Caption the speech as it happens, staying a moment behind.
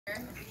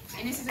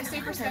And this is a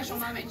super special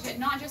moment,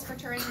 not just for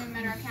tourism in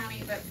Monroe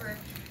County, but for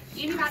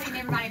anybody and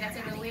everybody that's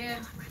ever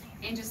lived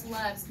and just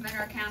loves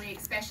Monroe County,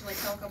 especially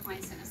Tellico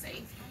Plains,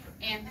 Tennessee,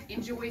 and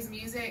enjoys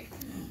music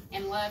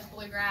and loves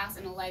bluegrass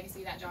and the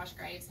legacy that Josh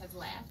Graves has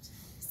left.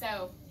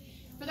 So,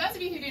 for those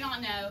of you who do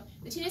not know,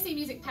 the Tennessee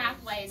Music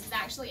Pathways is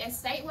actually a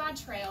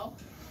statewide trail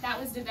that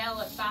was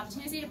developed by the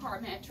Tennessee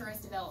Department of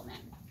Tourist Development.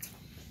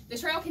 The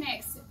trail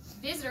connects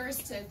visitors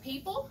to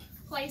people,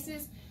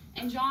 places,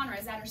 and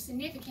genres that are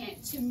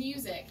significant to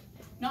music,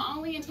 not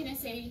only in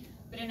Tennessee,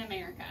 but in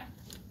America.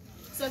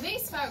 So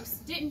these folks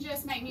didn't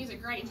just make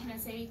music great in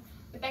Tennessee,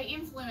 but they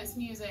influenced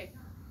music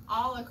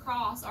all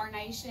across our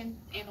nation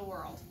and the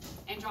world,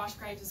 and Josh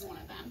Graves is one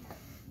of them.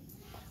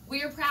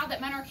 We are proud that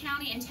Monroe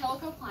County and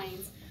Tellico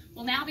Plains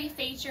will now be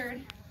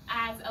featured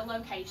as a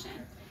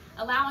location,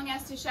 allowing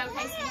us to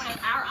showcase one of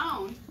our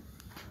own,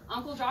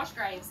 Uncle Josh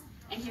Graves,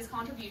 and his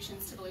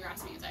contributions to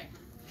bluegrass music.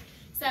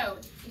 So,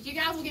 if you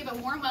guys will give a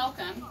warm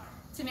welcome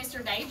to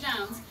Mr. Dave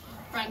Jones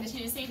from the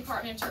Tennessee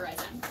Department of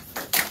Tourism.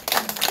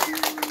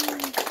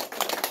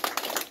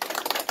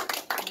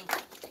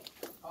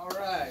 All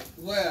right,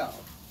 well,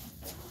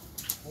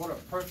 what a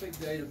perfect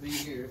day to be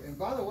here. And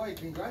by the way,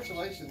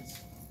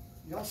 congratulations.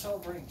 Y'all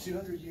celebrating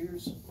 200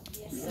 years?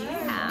 Yes, sir.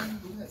 Yeah.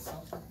 Isn't that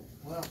something?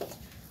 Well,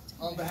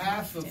 on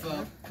behalf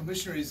of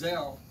Commissioner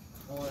Ezell,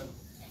 I want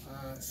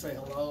to say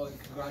hello and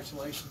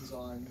congratulations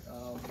on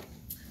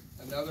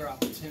another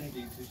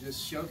opportunity to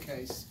just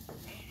showcase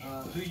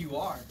who you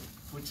are,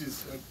 which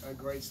is a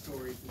great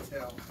story to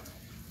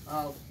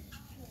tell.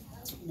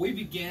 We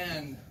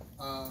began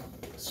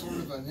sort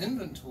of an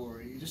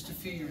inventory just a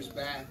few years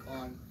back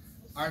on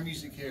our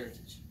music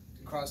heritage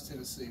across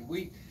Tennessee.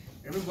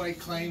 Everybody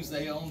claims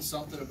they own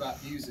something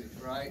about music,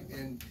 right?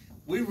 And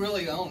we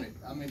really own it.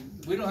 I mean,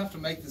 we don't have to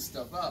make this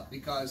stuff up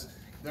because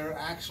there are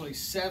actually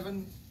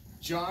 7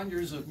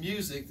 genres of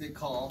music that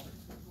call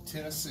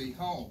Tennessee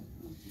home.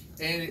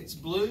 And it's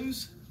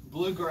blues,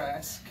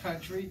 bluegrass,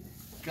 country,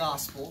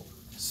 gospel,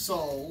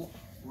 soul,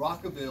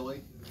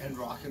 rockabilly, and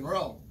rock and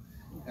roll.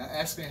 Now,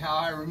 ask me how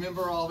I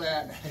remember all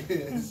that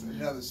is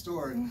another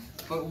story.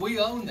 But we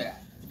own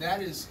that.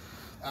 That is,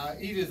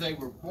 either they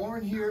were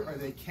born here or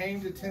they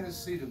came to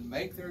Tennessee to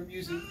make their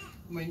music.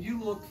 I mean,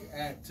 you look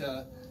at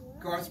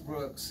Garth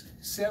Brooks,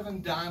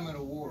 7 Diamond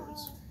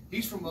Awards.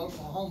 He's from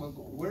Oklahoma,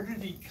 but where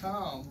did he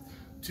come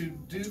to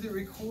do the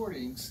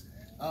recordings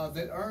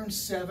that earned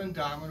 7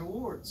 Diamond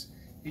Awards?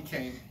 He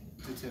came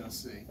to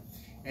Tennessee.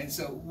 And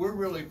so we're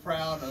really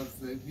proud of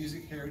the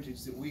music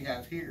heritage that we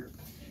have here.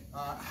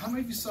 How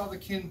many of you saw the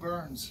Ken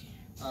Burns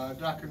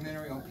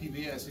documentary on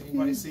PBS?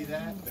 Anybody see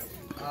that?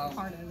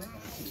 Part of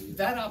it.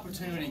 That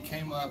opportunity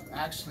came up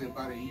actually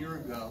about a year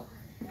ago,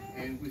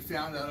 and we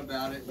found out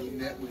about it. We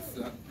met with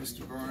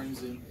Mr.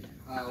 Burns, and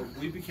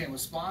we became a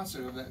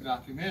sponsor of that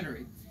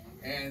documentary.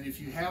 And if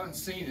you haven't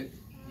seen it,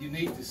 you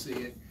need to see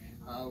it.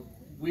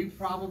 We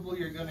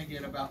probably are going to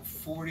get about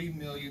 40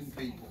 million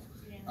people.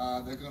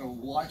 They're going to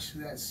watch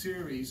that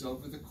series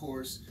over the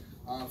course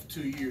of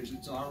 2 years.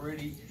 It's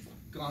already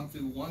gone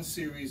through 1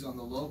 series on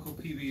the local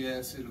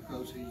PBS. It'll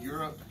go to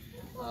Europe,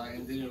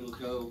 and then it'll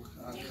go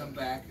come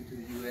back into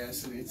the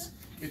U.S. and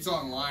it's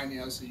online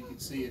now, so you can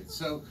see it.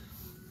 So,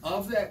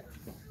 of that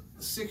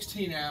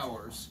 16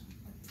 hours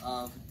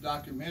of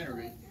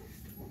documentary,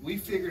 we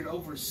figured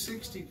over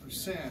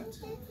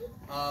 60%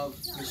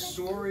 of the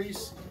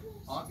stories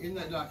in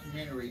that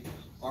documentary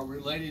are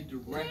related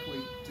directly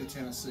to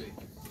Tennessee.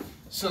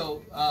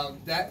 So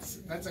that's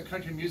a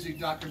country music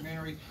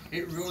documentary.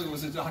 It really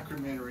was a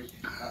documentary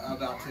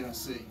about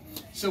Tennessee.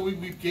 So we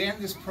began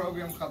this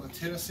program called the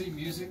Tennessee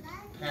Music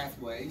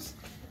Pathways,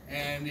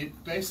 and it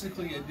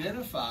basically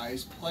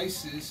identifies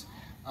places,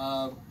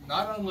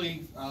 not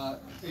only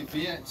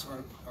events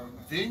or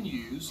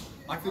venues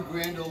like the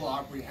Grand Ole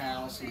Opry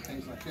House and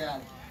things like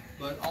that,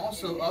 but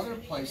also other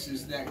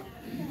places that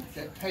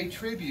pay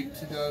tribute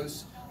to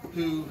those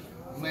who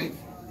make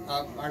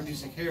our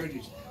music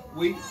heritage.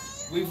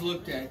 We've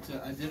looked at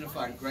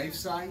identified grave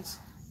sites.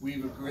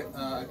 We've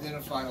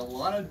identified a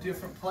lot of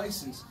different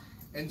places.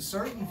 And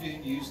certain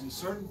venues and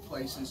certain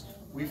places,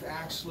 we've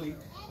actually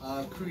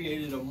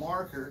created a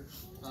marker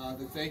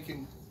that they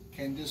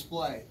can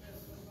display.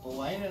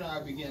 Elaine and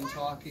I began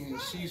talking,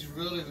 and she's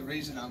really the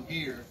reason I'm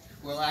here.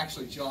 Well,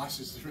 actually, Josh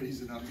is the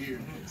reason I'm here.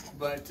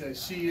 But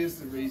she is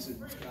the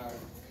reason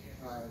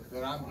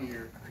that I'm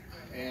here.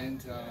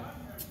 And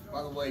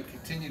by the way,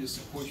 continue to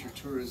support your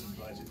tourism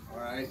budget, all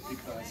right?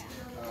 Because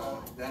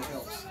that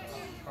helps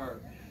her.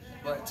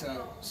 But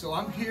so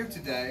I'm here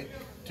today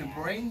to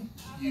bring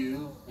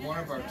you one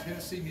of our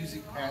Tennessee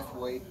Music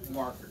Pathway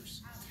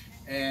markers.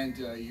 And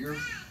you're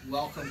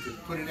welcome to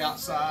put it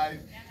outside.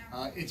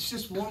 It's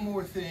just one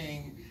more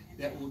thing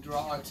that will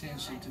draw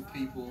attention to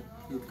people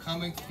who are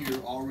coming here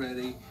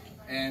already,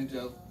 and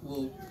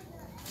will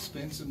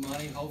spend some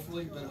money,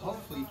 hopefully, but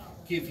hopefully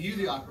give you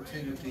the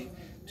opportunity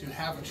to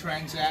have a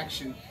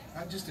transaction,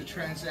 not just a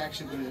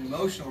transaction, but an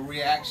emotional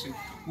reaction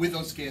with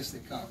those guests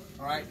that come,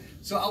 all right?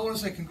 So I want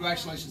to say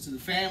congratulations to the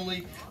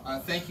family.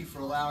 Thank you for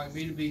allowing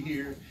me to be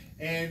here,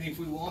 And if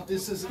we want,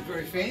 this isn't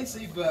very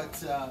fancy, but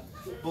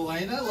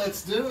Belena,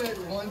 let's do it.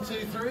 1,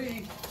 2,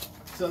 3.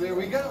 So there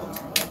we go.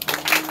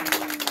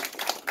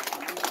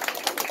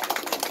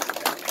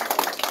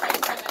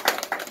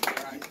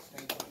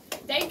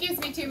 Dave gives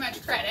me too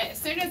much credit. As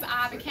soon as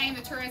I became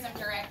the tourism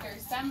director,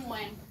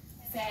 someone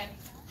said,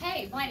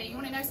 "Hey, Belena, you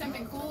want to know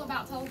something cool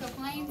about Tellico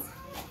Plains?"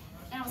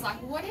 And I was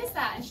like, "What is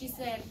that?" And she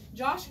said,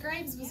 "Josh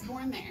Graves was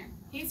born there.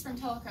 He's from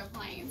Tellico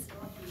Plains."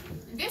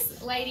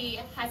 This lady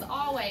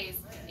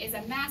is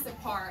a massive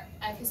part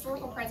of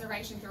historical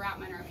preservation throughout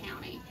Monroe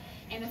County.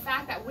 And the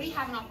fact that we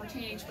have an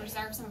opportunity to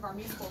preserve some of our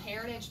musical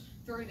heritage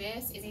through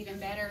this is even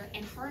better.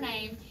 And her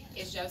name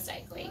is Jo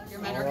Stakely, your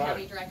Monroe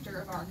County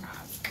Director of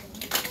Archives.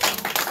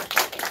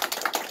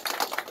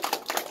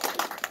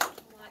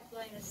 Like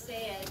Belena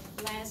said,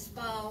 last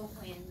fall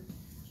when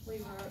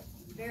we were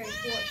very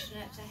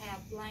fortunate to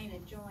have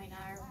Belena join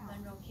our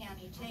Monroe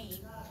County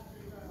team,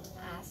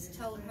 I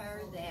told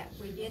her that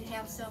we did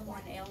have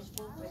someone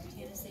eligible for the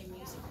Tennessee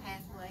Music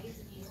Pathways,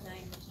 and his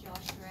name was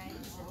Josh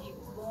Graves, and he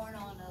was born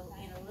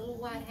in a little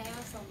white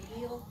house on the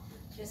hill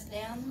just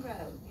down the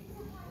road.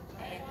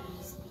 And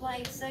he's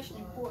played such an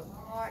important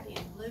part in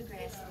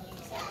bluegrass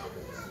music over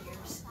the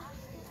years.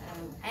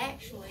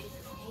 Actually,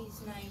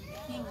 he's named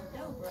the King of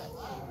Dobro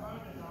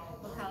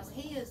because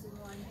he is the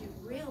one who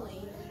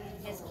really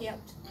has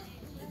kept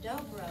the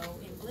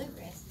dobro in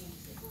bluegrass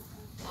music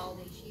all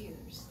these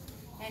years.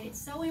 And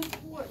it's so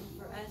important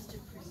for us to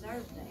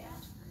preserve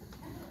that.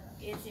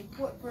 It's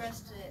important for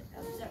us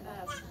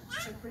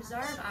to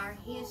preserve our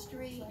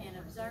history and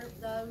observe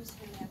those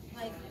who have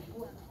played an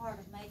important part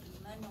of making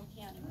Monroe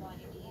County what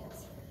it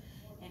is.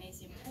 And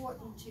it's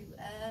important to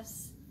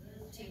us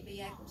to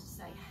be able to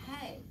say,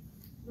 "Hey,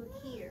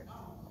 look here,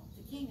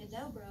 the King of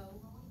Dobro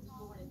was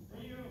born in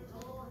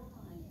Tellico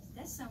Plains."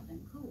 That's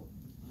something cool,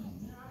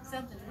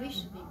 something we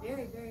should be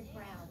very, very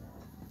proud of.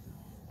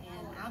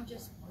 And I'm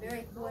just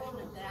very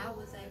fortunate that I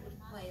was able to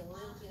play a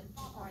little bit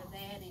part of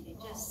that, and it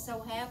just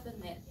so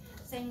happened that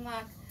it seemed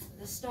like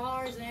the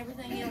stars and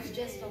everything else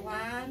just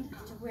aligned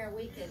to where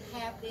we could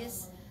have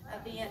this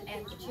event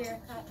at the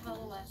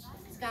Cherohala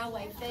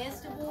Skyway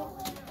Festival,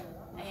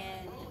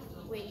 and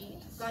we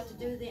got to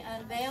do the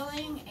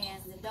unveiling,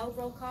 and the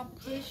dobro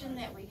competition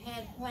that we've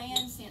had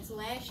planned since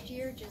last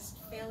year just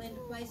fell into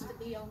place to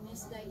be on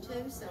this day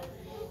too, so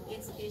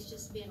it's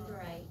just been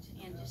great,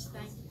 and just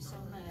thank you so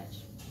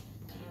much.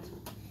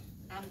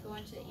 I'm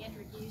going to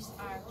introduce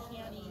our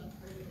county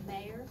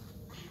mayor,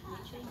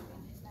 Richie.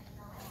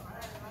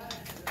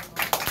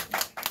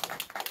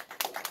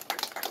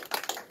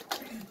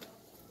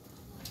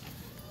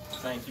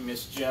 Thank you,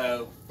 Miss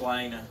Jo,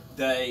 Belena,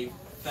 Dave.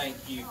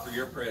 Thank you for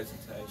your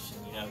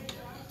presentation. You know,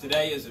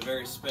 today is a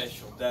very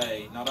special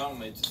day. Not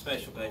only it's a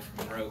special day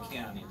for Monroe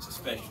County, it's a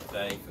special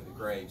day for the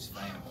Graves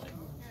family.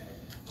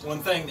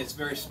 One thing that's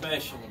very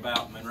special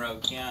about Monroe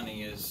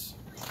County is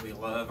we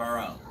love our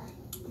own.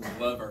 We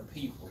love our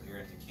people here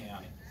at the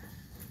county.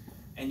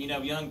 And you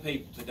know, young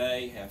people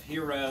today have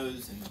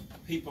heroes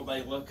and people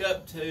they look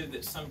up to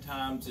that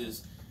sometimes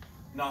is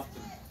not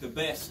the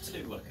best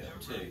to look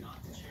up to.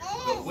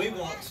 But we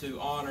want to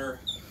honor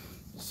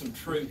some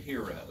true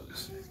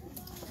heroes.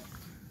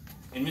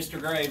 And Mr.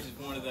 Graves is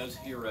one of those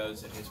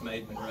heroes that has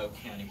made Monroe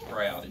County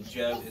proud. And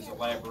Jo has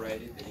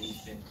elaborated that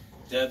he's been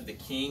dubbed the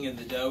King of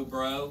the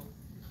Dobro,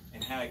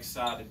 and how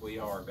excited we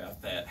are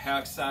about that. How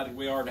excited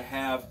we are to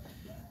have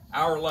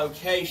our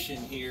location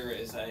here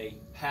as a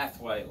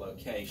pathway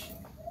location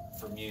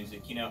for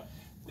music. You know,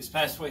 this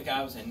past week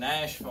I was in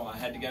Nashville. I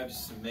had to go to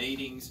some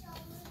meetings.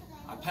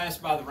 I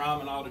passed by the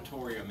Ryman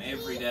Auditorium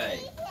every day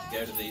to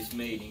go to these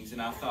meetings,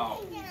 and I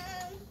thought,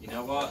 you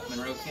know what,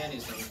 Monroe County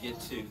is going to get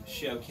to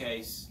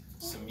showcase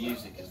some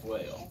music as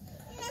well.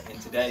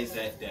 And today's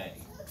that day.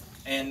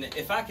 And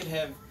if I could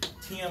have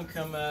Tim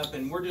come up,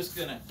 and we're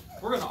gonna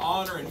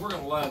honor and we're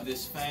gonna love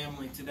this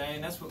family today,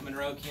 and that's what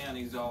Monroe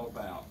County is all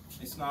about.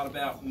 It's not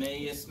about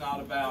me, it's not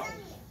about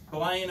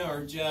Belena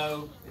or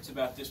Jo, it's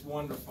about this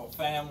wonderful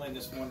family and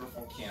this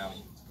wonderful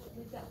county.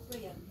 We've got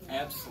 3 of them here.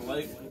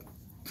 Absolutely.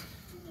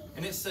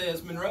 And it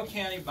says Monroe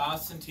County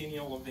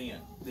Bicentennial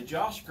Event, the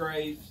Josh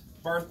Graves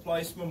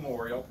Birthplace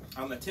Memorial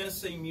on the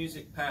Tennessee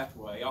Music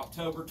Pathway,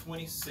 October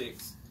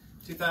 26,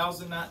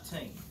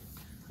 2019.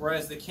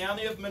 Whereas the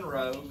County of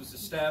Monroe was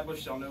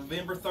established on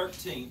November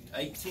 13,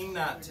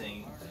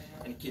 1819,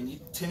 and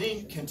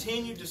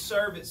continued to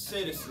serve its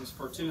citizens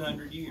for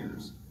 200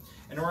 years.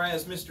 And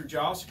whereas Mr.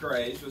 Josh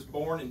Graves was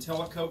born in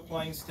Tellico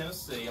Plains,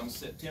 Tennessee on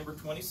September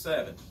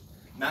 27,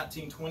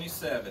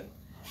 1927,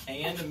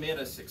 and amid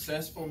a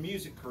successful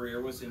music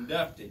career was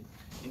inducted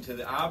into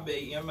the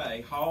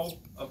IBMA Hall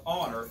of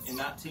Honor in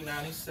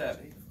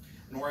 1997.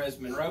 And whereas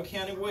Monroe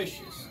County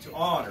wishes to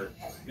honor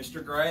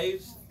Mr.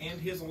 Graves and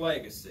his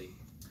legacy,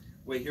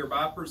 we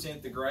hereby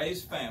present the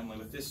Graves family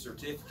with this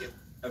certificate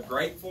of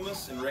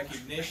gratefulness and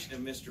recognition of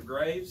Mr.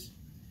 Graves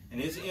and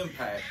his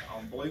impact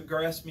on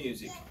bluegrass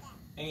music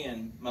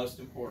and, most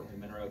importantly,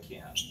 Monroe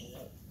County.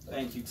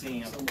 Thank you,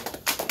 Tim.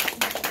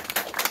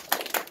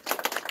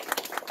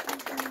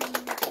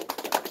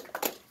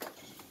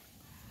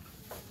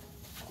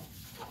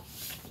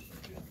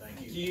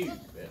 Thank you.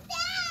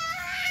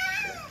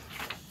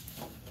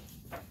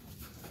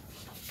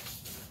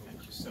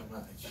 Thank you so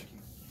much.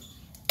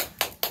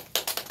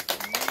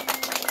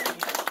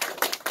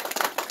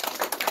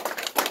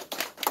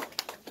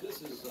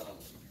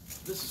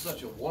 This is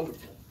such a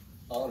wonderful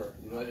honor,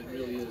 you know, it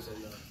really is.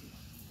 And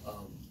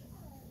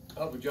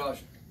Uncle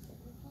Josh,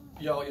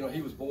 y'all, you know,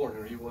 he was born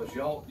here. He was.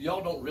 Y'all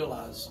don't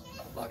realize,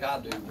 like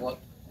I do, what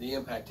the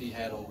impact he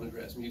had on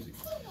bluegrass music.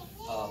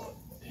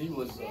 He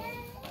was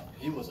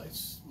a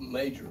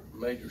major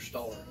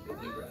star in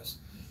bluegrass.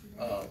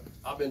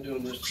 I've been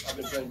doing this. I've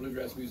been playing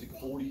bluegrass music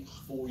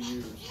 44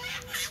 years,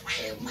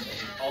 and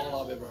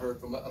all I've ever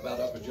heard about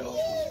Uncle Josh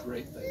was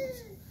great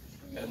things.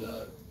 And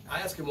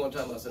I asked him one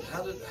time, I said,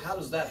 how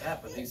does that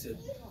happen? He said,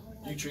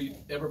 you treat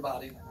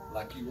everybody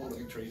like you want to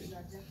be treated.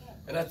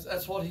 And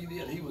that's what he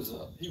did. He was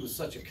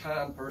such a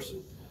kind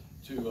person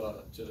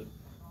to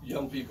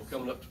young people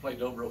coming up to play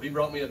dobro. He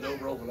brought me a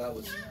dobro when I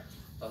was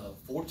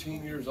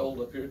 14 years old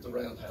up here at the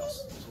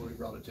Roundhouse. That's where he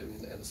brought it to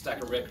me, and a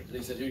stack of records. And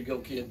he said, here you go,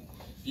 kid.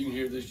 If you can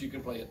hear this, you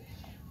can play it.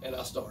 And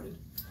I started.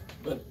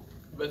 But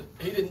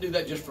he didn't do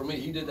that just for me.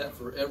 He did that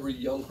for every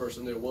young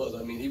person there was.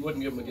 I mean, he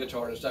wouldn't give them a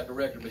guitar and a stack of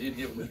records, but he'd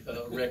give them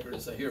a record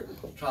and say, here,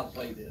 try to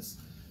play this.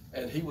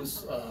 And he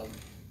was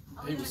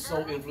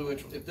so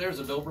influential. If there's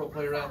a dobro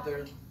player out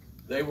there,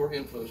 they were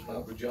influenced by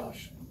Uncle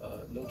Josh.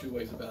 No two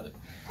ways about it.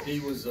 He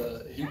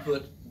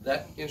put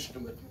that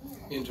instrument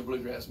into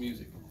bluegrass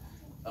music.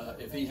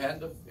 If he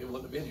hadn't, it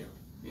wouldn't have been here.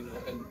 You know,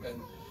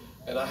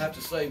 and I have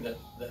to say that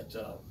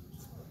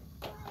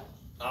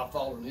I've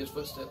followed in his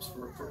footsteps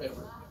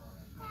forever.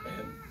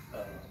 And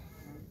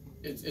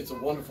it's a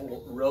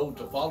wonderful road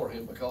to follow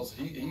him, because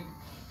he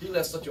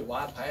left such a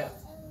wide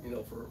path, you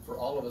know, for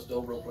all of us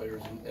dobro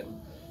players.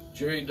 And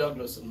Jerry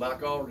Douglas and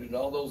Mike Aldridge and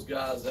all those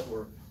guys that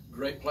were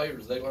great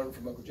players, they learned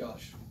from Uncle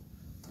Josh,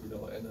 you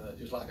know, and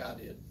just like I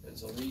did. And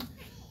so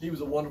he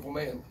was a wonderful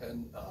man,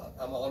 and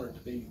I'm honored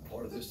to be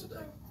part of this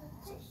today.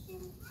 So,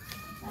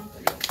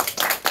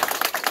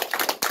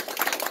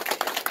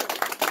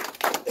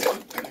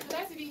 For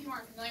those of you who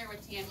aren't familiar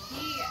with Tim,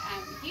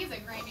 he is a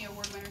Grammy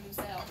Award winner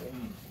himself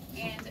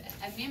and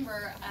a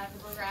member of the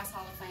Bluegrass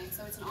Hall of Fame.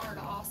 So it's an honor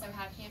to also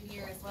have him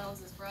here as well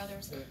as his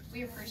brothers.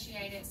 We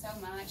appreciate it so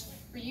much.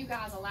 For you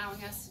guys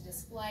allowing us to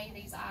display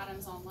these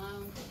items on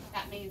loan,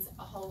 that means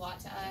a whole lot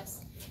to us.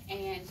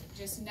 And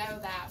just know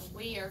that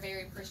we are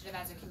very appreciative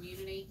as a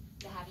community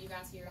to have you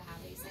guys here, to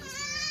have these things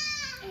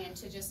here, and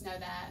to just know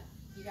that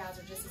you guys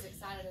are just as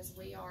excited as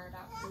we are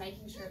about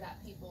making sure that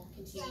people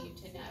continue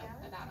to know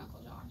about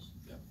Uncle Josh.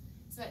 Yep.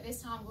 So at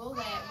this time, we'll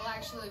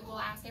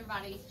ask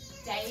everybody,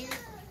 Dave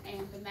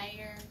and the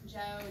mayor,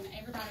 Joe, and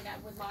everybody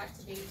that would like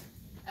to be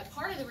a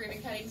part of the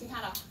ribbon cutting to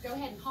kind of go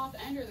ahead and hop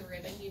under the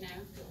ribbon, you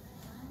know.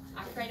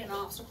 I created an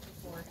obstacle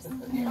for us.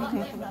 And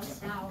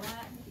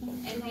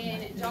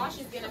then Josh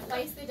is going to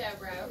place the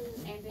dobro,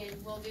 and then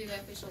we'll do the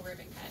official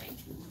ribbon cutting.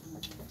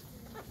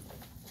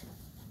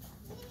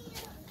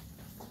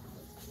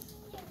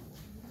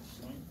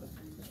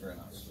 Very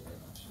nice. Very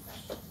nice.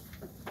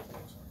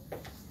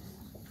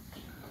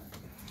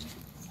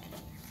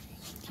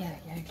 Yeah,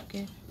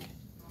 good.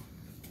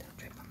 Don't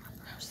trip on my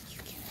nose.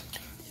 You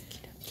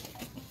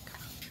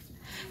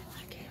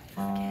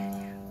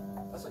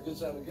that's a good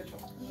sounding guitar.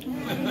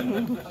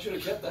 I should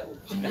have kept that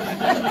one.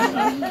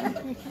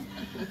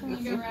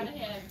 You go right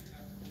ahead.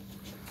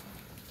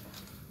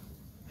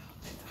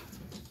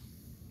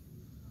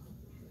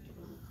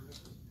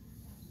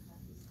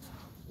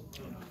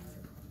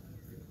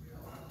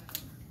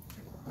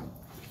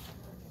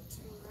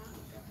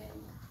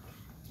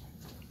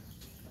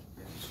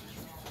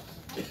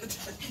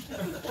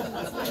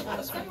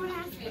 Someone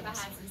asked me if I had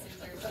some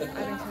scissors. I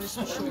have the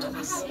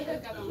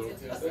hookup on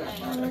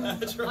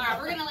scissors. All right,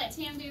 we're going to let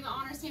Tim do the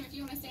honors. Tim, if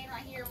you want to stand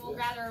right here, we'll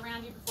gather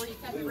around you before you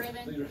cut the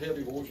ribbon. These are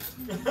heavy boys.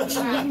 All right,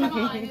 come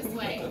on this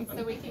way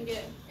so we can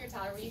get, here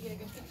Tyler, will you get a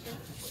good picture?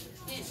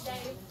 Yes,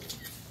 Dave,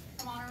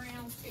 come on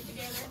around, scoot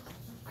together.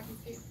 I can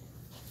scoot.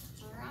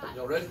 All right.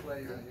 Y'all ready?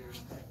 Play right here.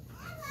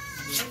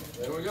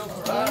 There we go. All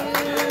right.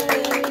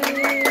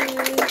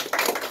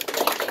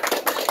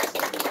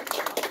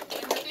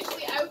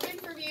 Officially open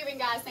for viewing,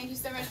 guys. Thank you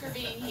so much for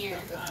being here.